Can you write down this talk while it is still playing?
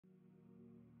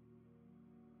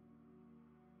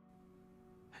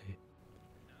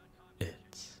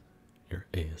your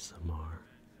ASMR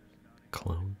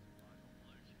clone.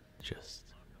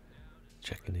 Just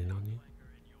checking in on you.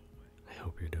 I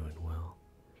hope you're doing well.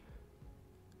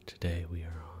 Today we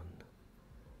are on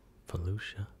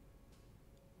Felucia,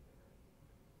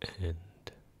 and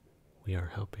we are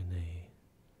helping a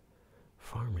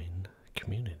farming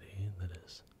community that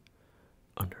is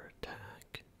under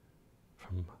attack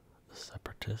from the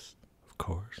separatists, of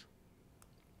course.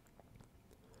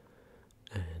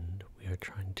 And we are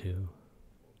trying to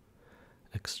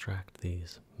extract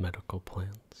these medical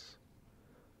plants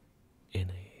in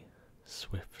a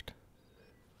swift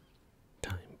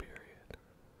time period.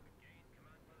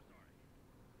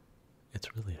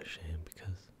 It's really a shame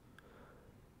because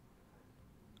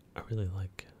I really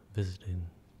like visiting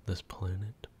this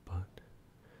planet, but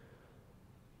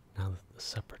now that the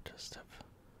separatists have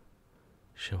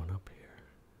shown up here,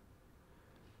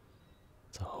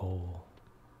 it's like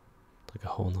a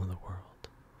whole nother world.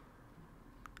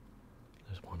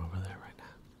 There's one over there right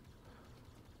now.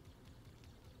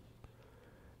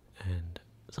 And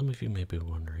some of you may be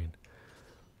wondering,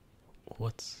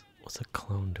 what's a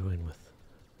clone doing with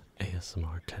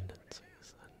ASMR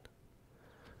tendencies? And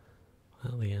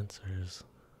well, the answer is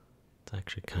it's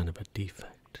actually kind of a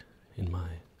defect in my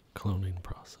cloning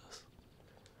process.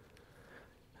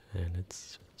 And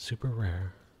it's super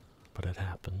rare, but it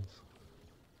happens.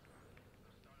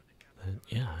 And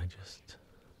yeah,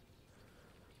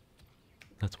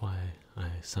 that's why I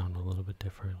sound a little bit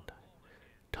different, I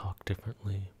talk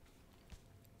differently,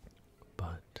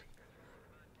 but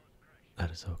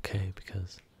that is okay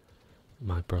because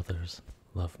my brothers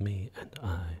love me and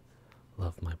I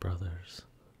love my brothers.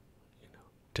 You know,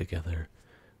 together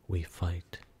we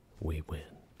fight, we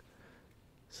win.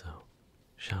 So,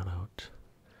 shout out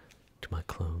to my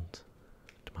clones,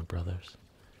 to my brothers,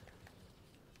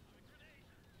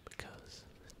 because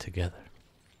together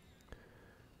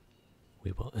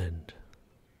we will end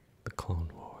the Clone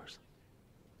Wars.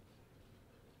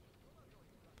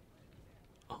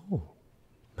 Oh,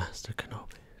 Master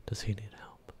Kenobi, does he need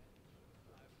help?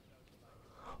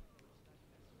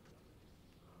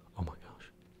 Oh my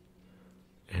gosh.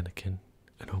 Anakin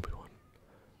and Obi-Wan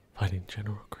fighting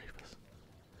General Grievous.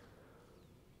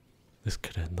 This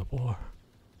could end the war.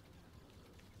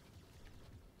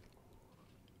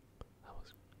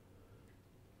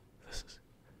 This is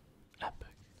epic.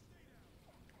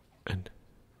 And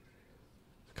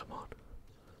come on.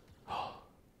 Oh,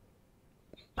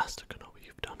 Master Kenobi,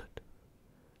 you've done it.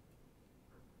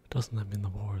 Doesn't that mean the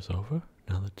war is over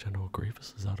now that General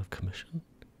Grievous is out of commission?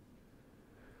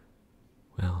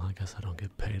 Well, I guess I don't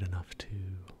get paid enough to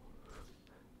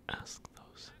ask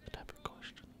those type of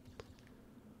questions.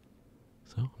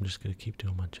 So I'm just gonna keep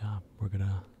doing my job. We're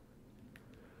gonna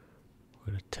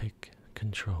take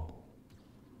control.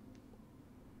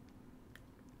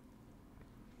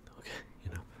 Okay,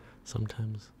 you know,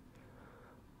 sometimes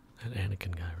that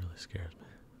Anakin guy really scares me.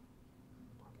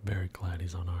 I'm very glad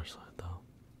he's on our side though.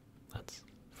 That's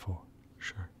for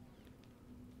sure.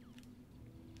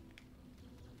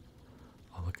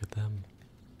 I'll look at them,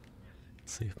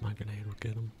 see if my grenade will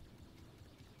get him.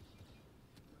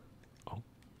 Oh.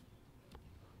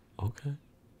 Okay.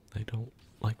 They don't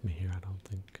like me here, I don't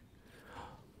think.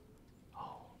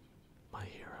 Oh, my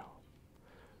hero.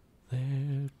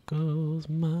 There goes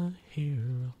my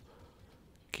hero.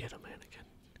 Get him, Anakin.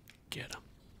 Get him.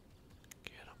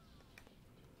 Get him.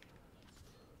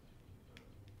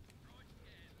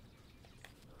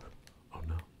 Oh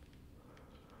no.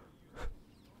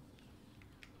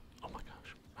 Oh my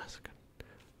gosh.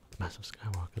 Massive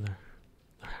Skywalker there.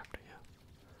 They're after you.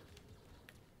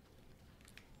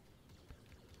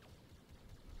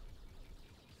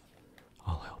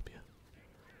 I'll help you.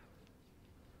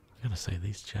 I gotta say,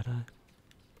 these Jedi,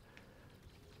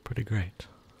 pretty great.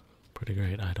 Pretty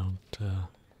great. I don't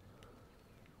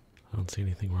see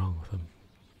anything wrong with them.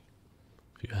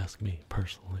 If you ask me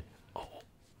personally. Oh.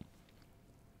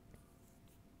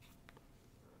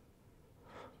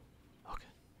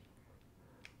 Okay.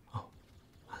 Oh,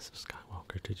 Massive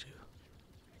Skywalker, did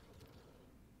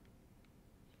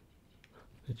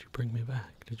you bring me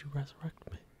back? Did you resurrect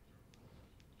me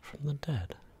from the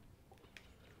dead?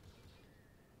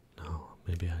 No,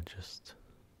 maybe I'm just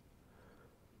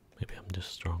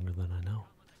stronger than I know.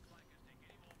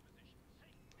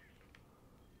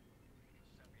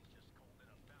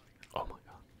 Oh my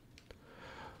god.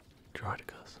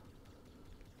 Droidicas.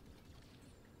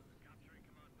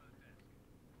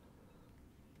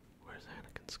 Where's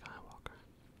Anakin Skywalker?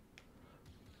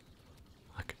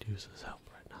 I could use his help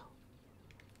right now.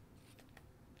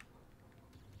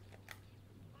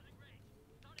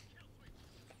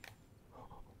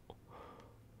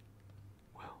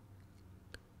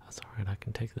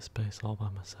 take the space all by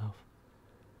myself.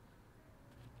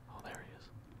 Oh, there he is.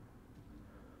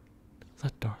 Is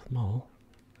that Darth Maul?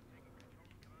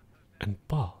 And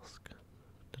Bosk.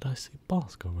 Did I see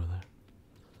Bosk over there?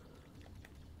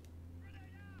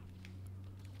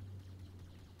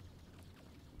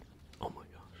 Oh my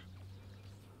gosh.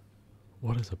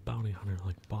 What is a bounty hunter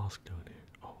like Bosk doing here?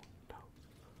 Oh no.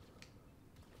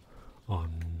 Oh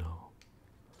no.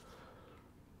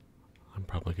 I'm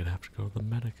probably gonna have to go to the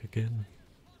medic again.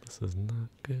 This is not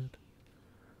good.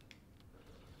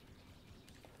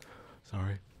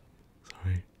 Sorry.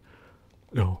 Sorry.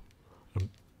 No. I'm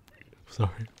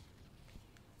sorry.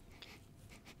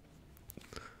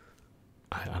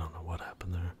 I don't know what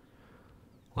happened there.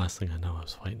 Last thing I know, I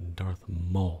was fighting Darth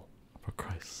Maul, for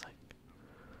Christ's sake.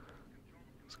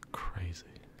 It's crazy.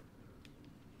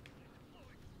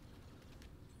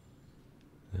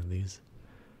 And these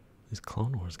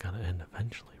Clone Wars gotta end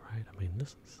eventually, right? I mean,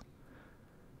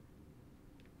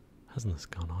 hasn't this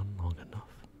gone on long enough?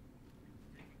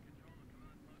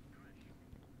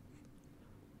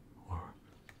 Or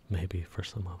maybe for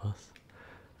some of us,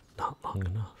 not long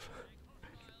enough.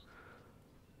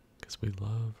 Because we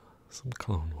love some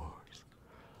Clone Wars.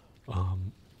 Oh,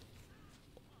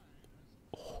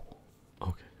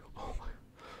 okay. Oh my.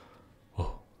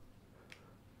 Oh.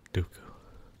 Dooku.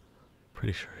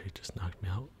 Pretty sure he just knocked me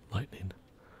out. Lightning.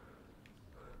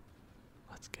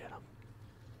 Let's get him.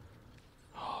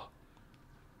 Oh.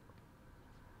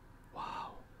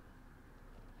 Wow.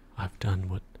 I've done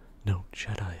what no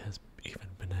Jedi has even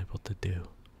been able to do.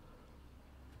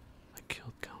 I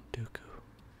killed Count Dooku.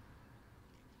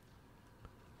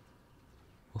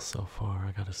 Well, so far,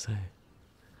 I gotta say,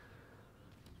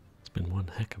 it's been one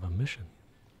heck of a mission.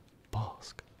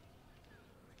 Bosk.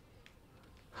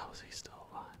 How is he still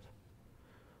alive?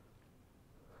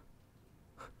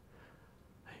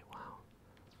 Hey, wow.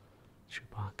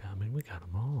 Chewbacca, I mean, we got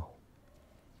them all.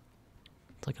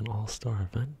 It's like an all-star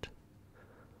event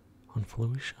on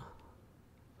Felucia.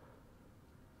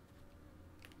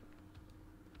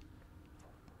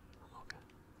 Okay.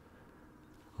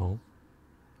 Oh.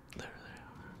 There they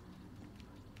are.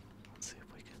 Let's see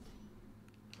if we can.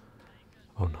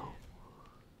 Oh no.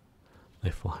 They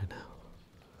fly now.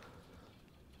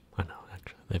 I know,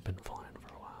 actually, they've been flying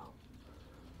for a while.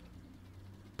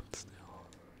 But still.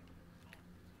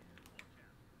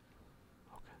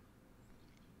 Okay.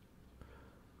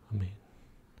 I mean,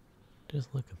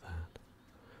 just look at that.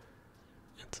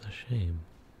 It's a shame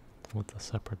what the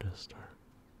Separatists are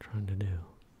trying to do.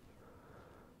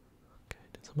 Okay,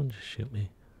 did someone just shoot me?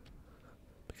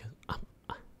 Because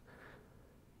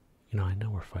I know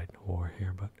we're fighting a war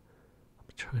here, but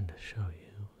I'm trying to show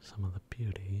you some of the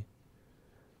beauty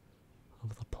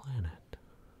of the planet.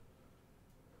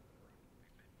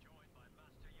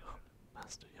 Oh,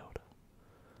 Master Yoda.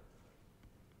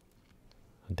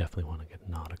 I definitely want to get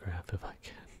an autograph if I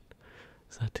can.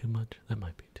 Is that too much? That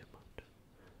might be too much.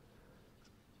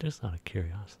 Just out of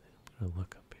curiosity, I'm going to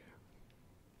look up here.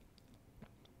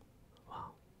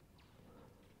 Wow.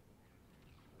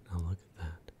 Now look at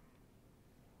that.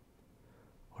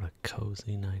 What a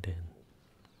cozy night in.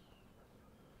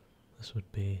 This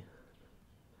would be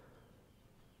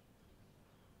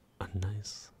a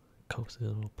nice, cozy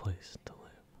little place to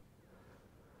live.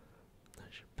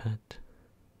 There's your pet.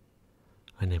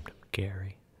 I named him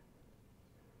Gary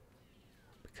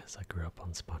because I grew up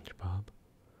on SpongeBob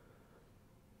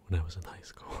when I was in high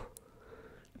school.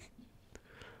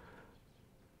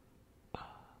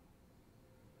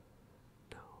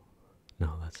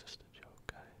 No, that's just a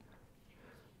joke.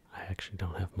 I actually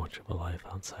don't have much of a life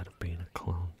outside of being a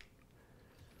clone.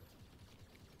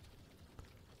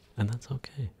 And that's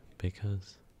okay,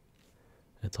 because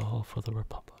it's all for the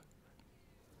Republic.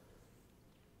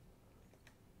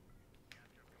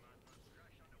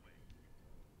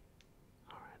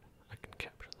 Alright, I can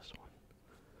capture this one.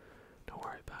 Don't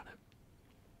worry about it.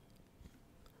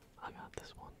 I got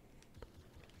this one.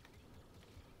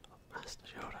 Oh, Master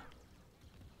Yoda.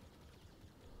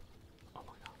 Oh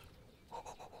my gosh.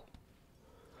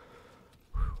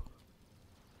 Whew.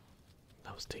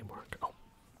 That was teamwork. Oh,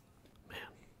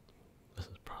 man. This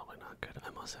is probably not good. I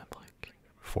must have like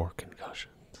 4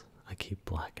 concussions. I keep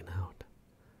blacking out.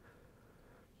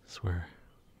 I swear.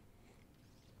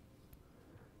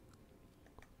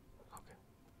 Okay.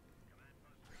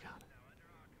 We got it.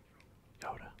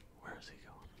 Yoda, where is he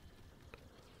going?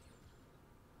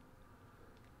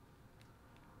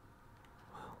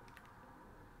 Well,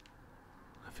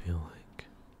 I feel like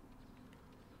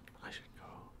I should go.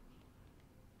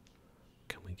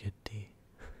 Can we get D?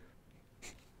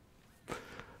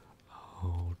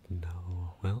 Oh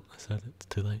no. Well, I said it's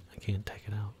too late. I can't take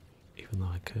it out. Even Even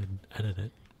though I could edit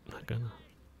it, I'm not gonna.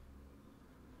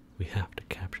 We have to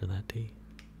capture that D.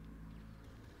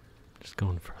 Just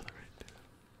going further into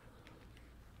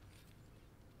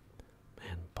it.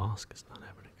 Man, Bosk is not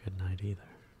having a good night either.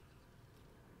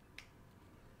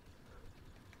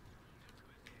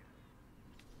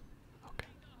 Okay.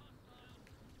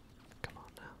 Come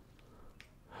on now.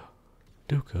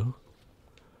 Dooku?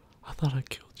 I thought I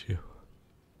killed you.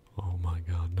 Oh my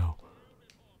god, no.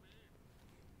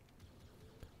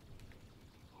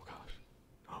 Oh gosh.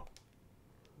 No.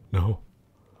 No.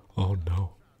 Oh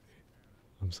no.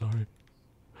 I'm sorry.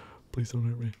 Please don't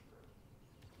hurt me.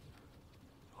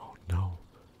 Oh no.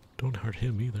 Don't hurt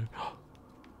him either.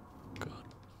 God.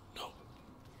 No.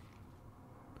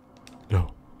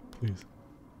 No. Please.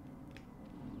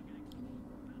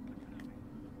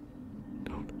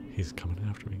 Don't. He's coming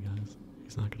after me, guys.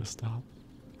 He's not gonna stop.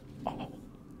 Oh.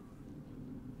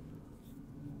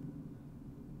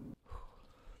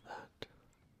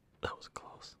 That was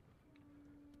close.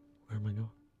 Where am I going?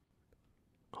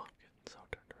 Oh, I'm getting so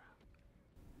turned around.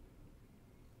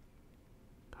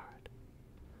 Alright.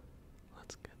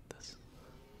 Let's get this.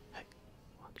 Hey,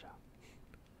 watch out.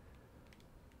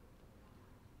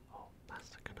 Oh,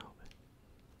 Master Kenobi.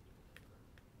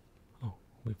 Oh,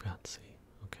 we've got C.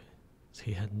 Okay. Is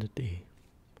he heading to D?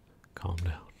 Calm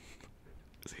down.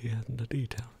 Is he heading to D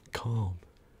town? Calm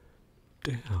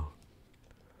down.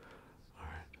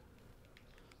 Alright.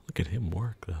 Look at him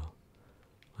work though.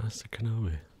 Master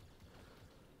Kenobi.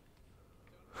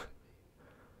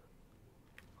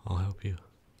 I'll help you.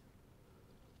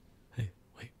 Hey,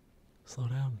 wait. Slow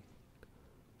down.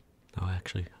 No,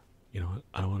 actually, you know what?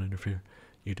 I don't want to interfere.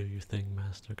 You do your thing,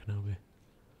 Master Kenobi.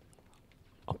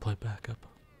 I'll play backup.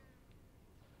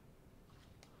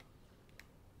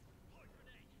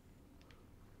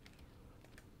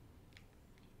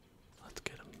 Let's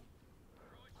get him.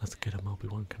 Let's get him,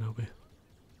 Obi-Wan Kenobi.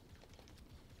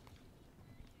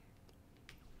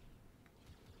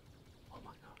 Oh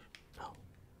my gosh. No.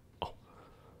 Oh.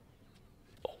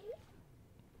 Oh.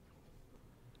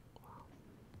 Wow.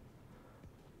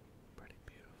 Pretty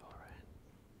beautiful, right?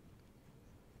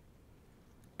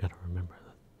 Gotta remember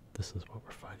that this is what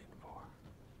we're fighting for.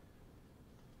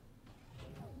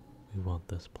 We want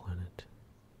this planet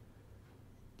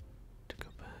to go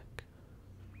back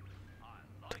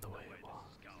to the way it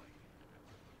was.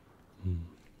 Yum.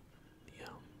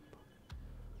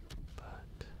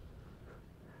 But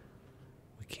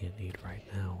we can't eat right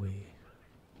now. We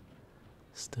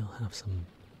still have some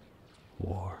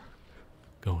war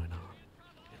going on,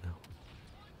 you know.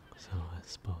 So I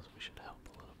suppose we should help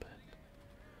a little bit.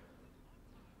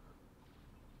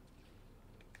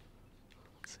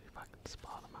 Let's see if I can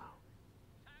spot him out.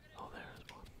 Oh, there's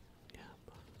one.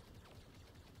 Yep.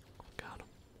 Got him.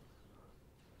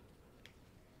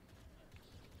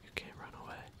 You can't run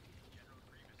away.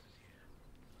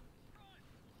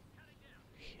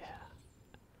 Yeah.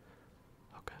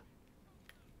 Okay.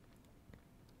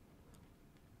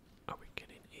 Are we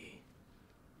getting E?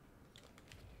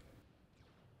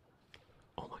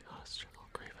 Oh my god, it's General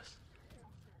Grievous.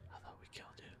 I thought we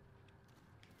killed you.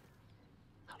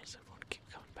 How does everyone keep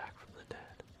coming back from the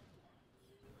dead?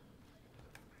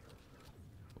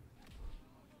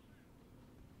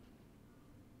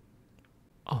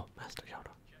 Oh, Master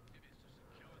Yoda.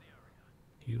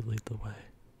 You lead the way.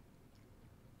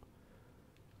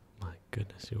 My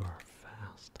goodness, you are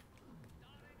fast.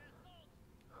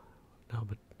 No,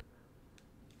 but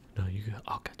no, you go.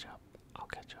 I'll catch up. I'll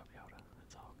catch up, Yoda.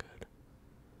 It's all good.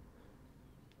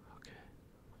 Okay.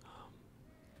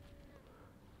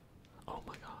 Oh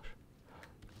my gosh.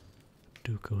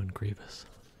 Dooku and Grievous.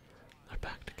 They're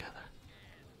back together.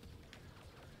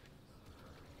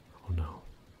 Oh no.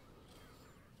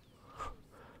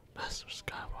 Master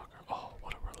Skywalker. Oh,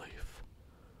 what a relief.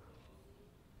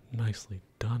 Nicely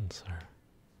done, sir.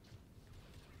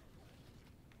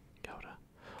 Yoda.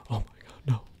 Oh my god,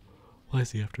 no. Why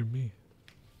is he after me?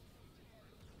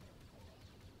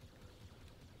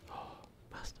 Oh,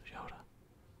 Master Yoda.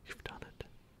 You've done it.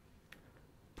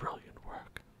 Brilliant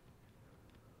work.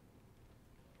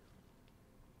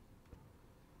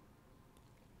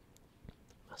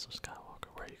 Master Skywalker,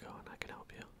 where are you going? I can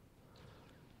help you.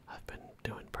 I've been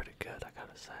doing pretty good, I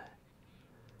gotta say.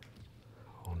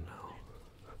 Oh no.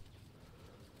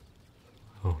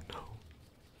 Oh no.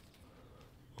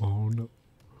 Oh no.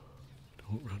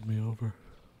 Don't run me over.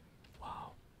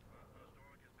 Wow.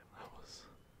 That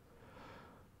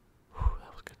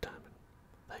was good timing.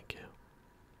 Thank you.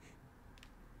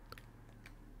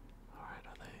 Alright,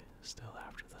 are they still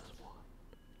after this one?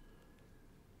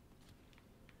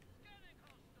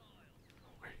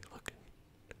 Where are you looking?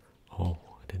 Oh,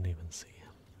 I didn't even see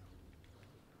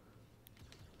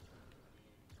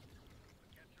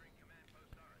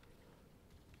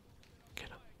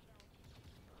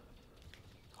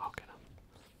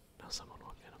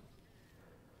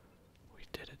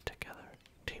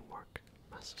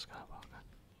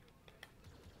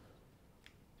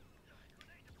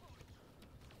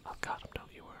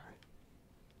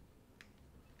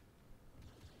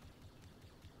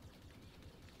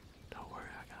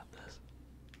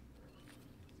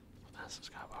Master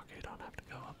Skywalker, you don't have to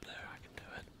go up there. I can do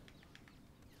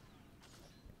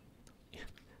it.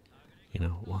 You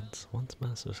know, once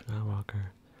Master Skywalker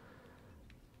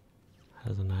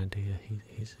has an idea,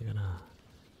 he's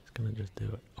gonna just do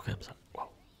it. Okay, I'm sorry. Whoa.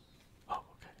 Oh,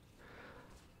 okay.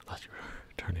 I thought you were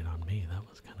turning on me. That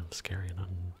was kind of scary and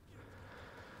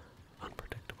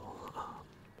unpredictable.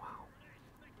 Wow.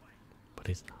 But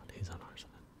he's not. He's on our side.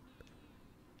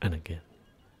 And again,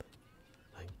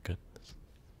 thank goodness.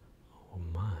 Oh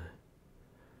my.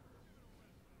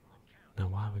 Now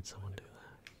why would someone do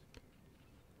that?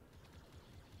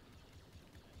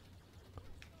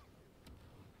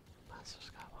 Master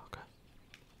Skywalker.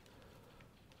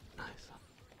 Nice.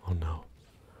 Oh no.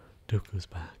 Dooku's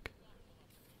back.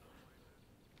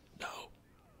 No.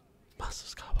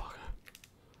 Master Skywalker.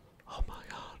 Oh my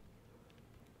god.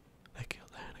 They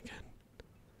killed Anakin.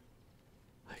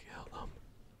 They killed him.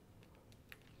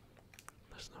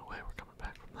 There's no way we're coming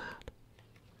back from that.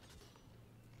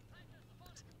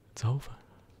 It's over.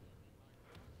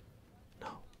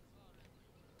 No.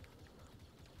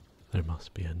 There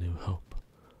must be a new hope.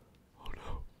 Oh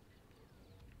no.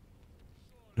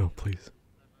 No, please.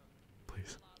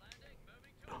 Please.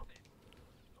 No.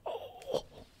 Oh.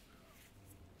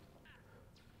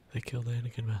 They killed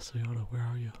Anakin, Master Yoda. Where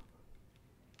are you?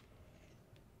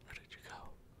 Where did you go?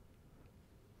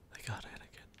 They got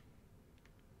Anakin.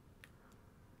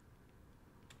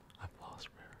 I've lost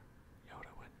where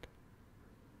Yoda went.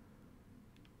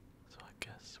 So I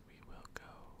guess we will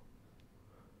go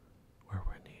where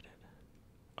we're needed.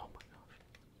 Oh my gosh.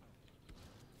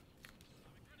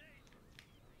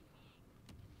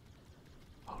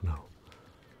 Oh no.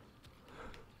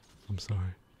 I'm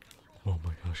sorry. Oh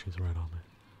my gosh, he's right on me.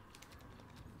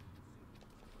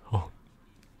 Oh.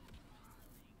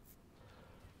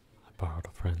 I borrowed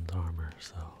a friend's armor,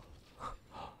 so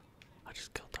I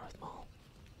just killed Darth Maul.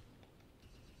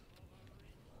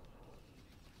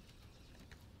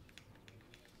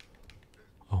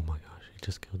 Oh my gosh, he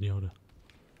just killed Yoda.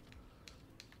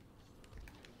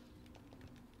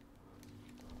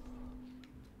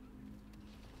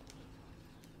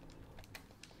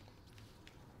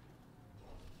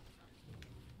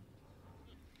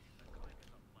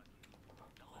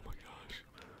 Oh my gosh,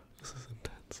 this is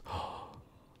intense. Oh,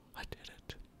 I did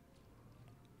it.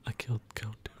 I killed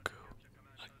Count Dooku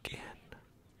again.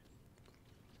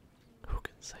 Who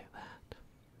can say that?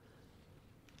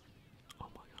 Oh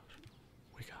my gosh,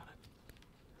 we got it.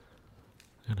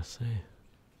 I gotta say,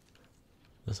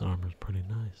 this armor's pretty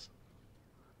nice.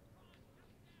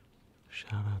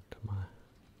 Shout out to my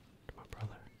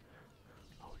brother.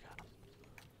 Oh, we got him.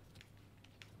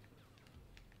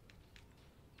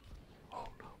 Oh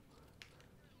no.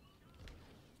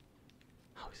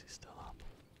 How is he still up?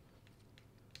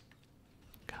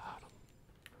 Got him.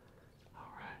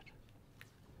 Alright.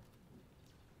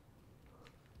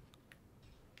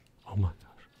 Oh my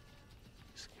gosh.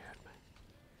 You scared me.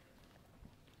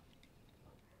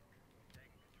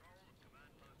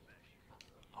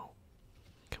 Oh.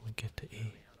 Can we get to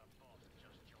E?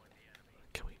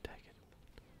 Can we take it?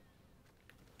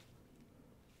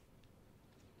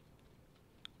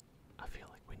 I feel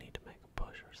like we need to make a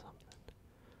push or something.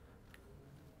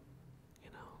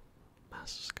 You know,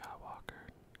 Master Skywalker,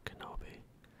 Kenobi,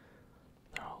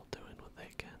 they're all doing what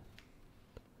they can.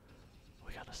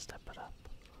 We gotta step it up.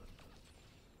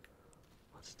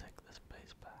 Let's take this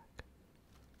base back.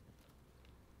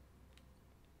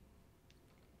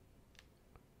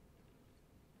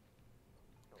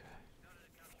 Okay.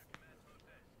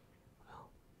 Well,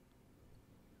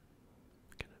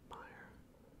 we can admire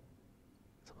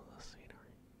some of the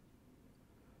scenery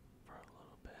for a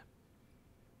little bit.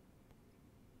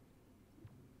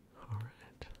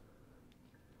 Alright.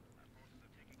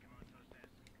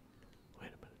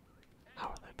 Wait a minute. How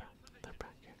are they back? They're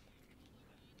back here.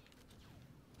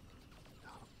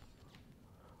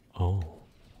 Oh.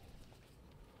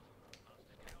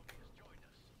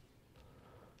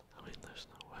 I mean, there's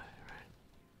no way, right?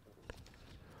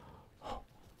 Oh.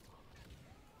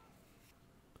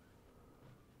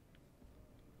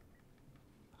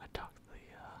 I talked the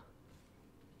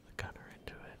gunner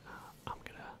into it. I'm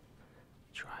gonna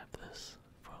drive this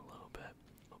for a little bit.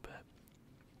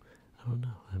 I don't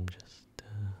know. I'm just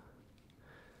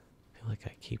feel like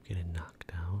I keep getting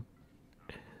knocked out,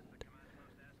 and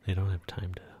they don't have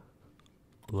time to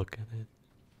look at it.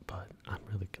 But I'm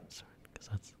really concerned because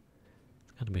it's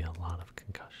got to be a lot of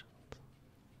concussions.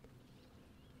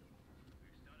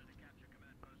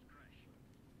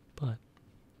 But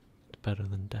it's better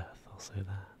than death, I'll say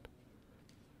that.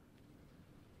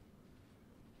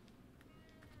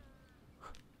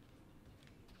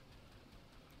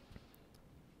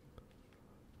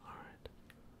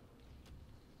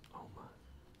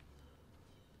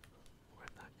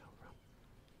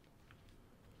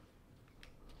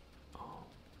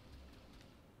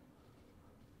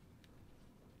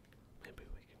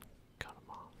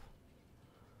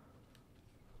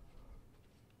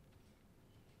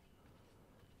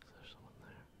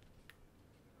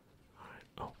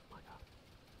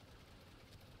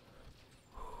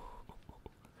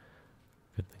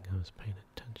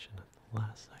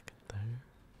 last second there.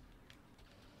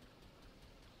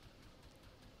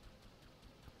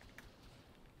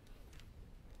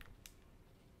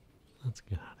 Let's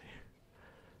get out of here.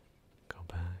 Go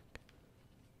back.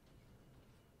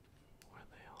 Where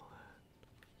they all at?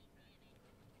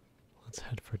 Let's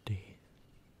head for D.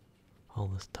 All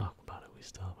this talk about it, we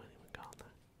still haven't even gone there.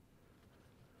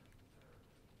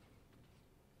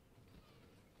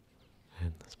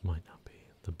 And this might not be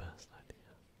the best idea.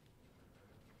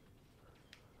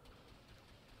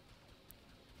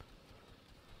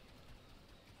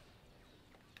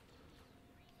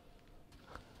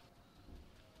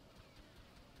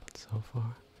 But so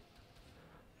far,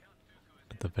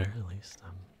 at the very least,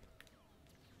 I'm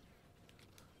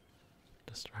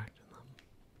distracting them.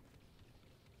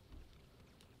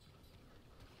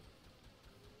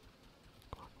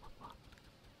 Come on, come on, come on.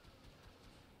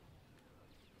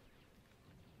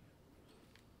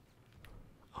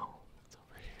 Oh, it's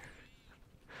over here.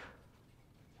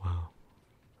 Wow.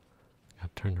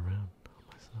 Got turned around on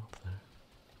myself there.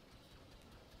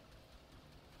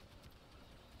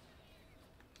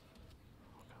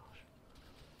 Oh gosh.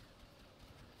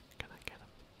 Can I get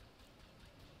him?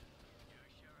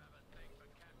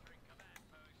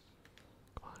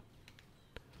 Come on.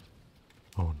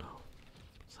 Oh no.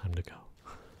 It's time to go.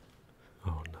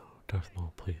 Oh no. Darth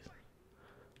Maul, please.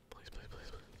 Please, please,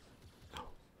 please, please. No.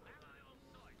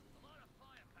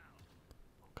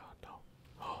 Oh god, no.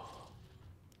 Oh.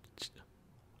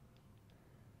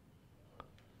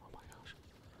 Oh my gosh.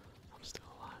 I'm still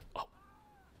alive. Oh.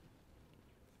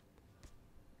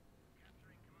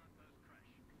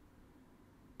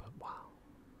 But wow.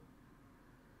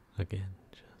 Again,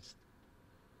 just...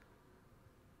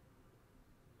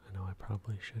 I know I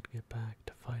probably should get back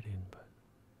to fighting, but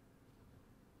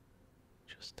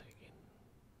just taking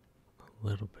a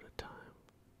little bit of time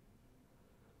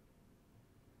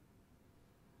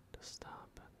to stop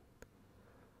and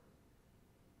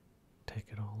take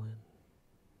it all in.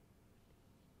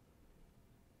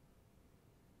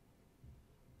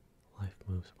 Life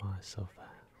moves by so fast.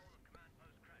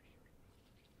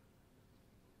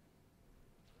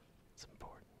 It's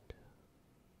important to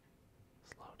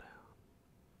slow down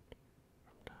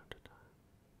from time to time.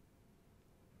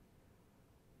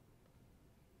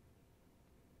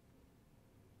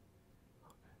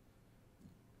 Okay.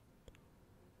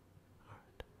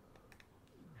 Alright.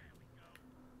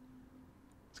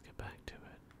 Let's get back to it.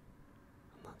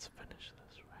 And let's finish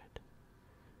this, right?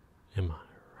 Am I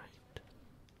right?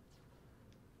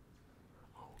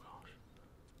 Oh gosh.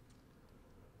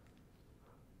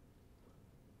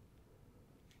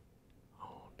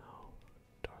 Oh no.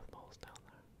 Darth Maul's down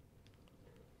there.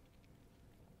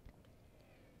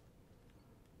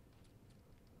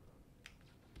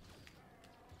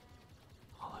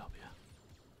 I'll help you.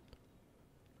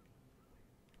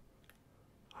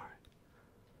 Alright.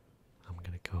 I'm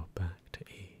gonna go back to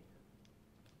E.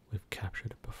 We've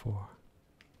captured it before.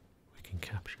 We can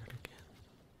capture it again.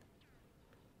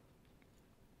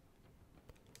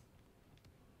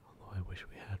 Although I wish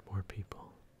we had more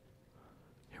people.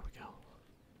 Here we go.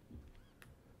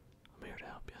 I'm here to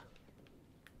help you.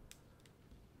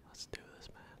 Let's do this,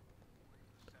 man.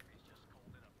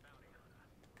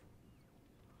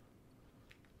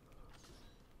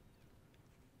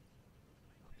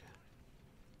 Okay.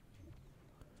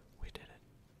 We did it.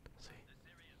 See?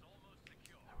 There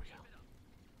we go.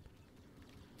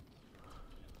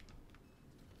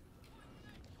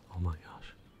 Oh my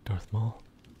gosh. Darth Maul?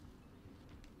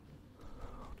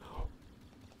 Oh no.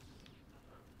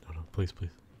 No, no, please, please.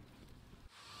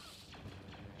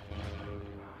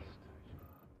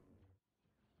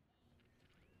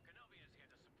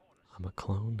 I'm a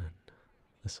clone and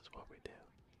this is what we do.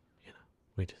 You know,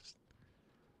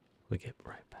 we get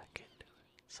right back into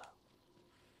it. So,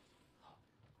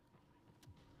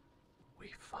 we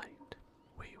fight,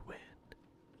 we win.